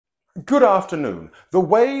Good afternoon. The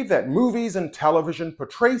way that movies and television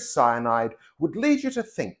portray cyanide would lead you to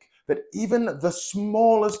think that even the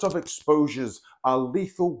smallest of exposures are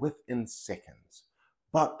lethal within seconds.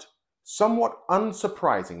 But somewhat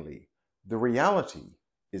unsurprisingly, the reality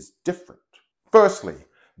is different. Firstly,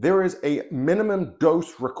 there is a minimum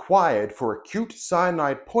dose required for acute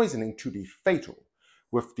cyanide poisoning to be fatal,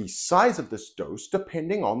 with the size of this dose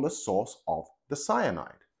depending on the source of the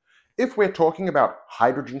cyanide. If we're talking about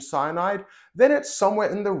hydrogen cyanide, then it's somewhere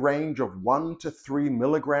in the range of 1 to 3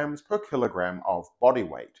 milligrams per kilogram of body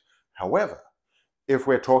weight. However, if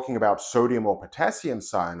we're talking about sodium or potassium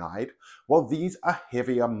cyanide, well, these are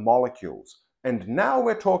heavier molecules. And now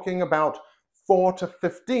we're talking about 4 to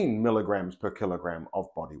 15 milligrams per kilogram of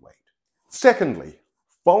body weight. Secondly,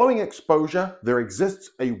 following exposure, there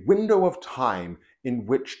exists a window of time in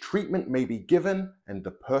which treatment may be given and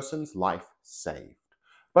the person's life saved.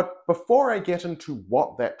 But before I get into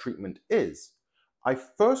what that treatment is, I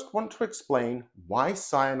first want to explain why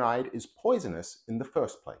cyanide is poisonous in the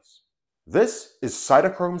first place. This is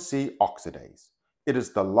cytochrome C oxidase. It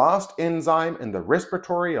is the last enzyme in the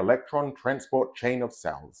respiratory electron transport chain of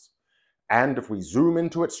cells. And if we zoom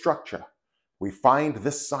into its structure, we find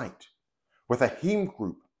this site with a heme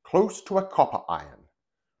group close to a copper ion.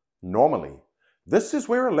 Normally, this is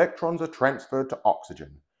where electrons are transferred to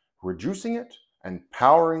oxygen, reducing it and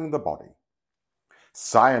powering the body.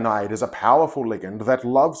 Cyanide is a powerful ligand that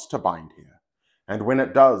loves to bind here, and when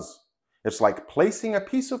it does, it's like placing a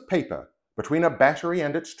piece of paper between a battery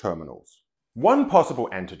and its terminals. One possible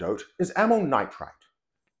antidote is amyl nitrite.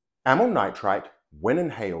 Amyl nitrite, when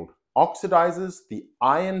inhaled, oxidizes the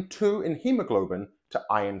iron 2 in hemoglobin to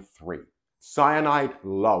iron 3. Cyanide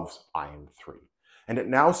loves iron 3, and it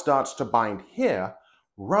now starts to bind here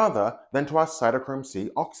rather than to our cytochrome C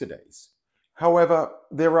oxidase. However,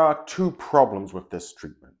 there are two problems with this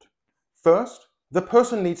treatment. First, the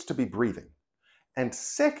person needs to be breathing. And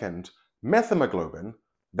second, methemoglobin,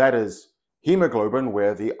 that is, hemoglobin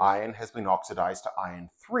where the iron has been oxidized to iron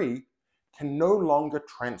 3, can no longer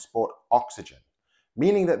transport oxygen,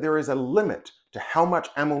 meaning that there is a limit to how much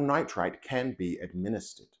amyl nitrite can be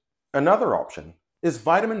administered. Another option is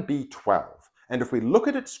vitamin B12, and if we look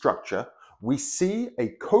at its structure, we see a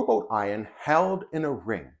cobalt ion held in a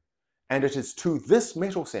ring. And it is to this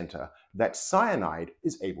metal center that cyanide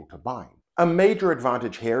is able to bind. A major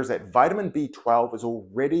advantage here is that vitamin B12 is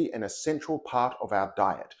already an essential part of our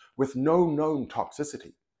diet with no known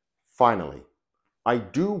toxicity. Finally, I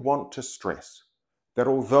do want to stress that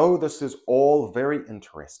although this is all very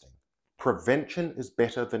interesting, prevention is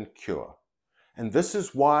better than cure. And this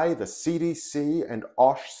is why the CDC and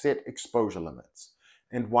OSH set exposure limits,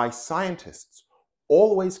 and why scientists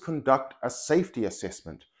always conduct a safety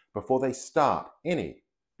assessment before they start any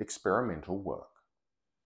experimental work.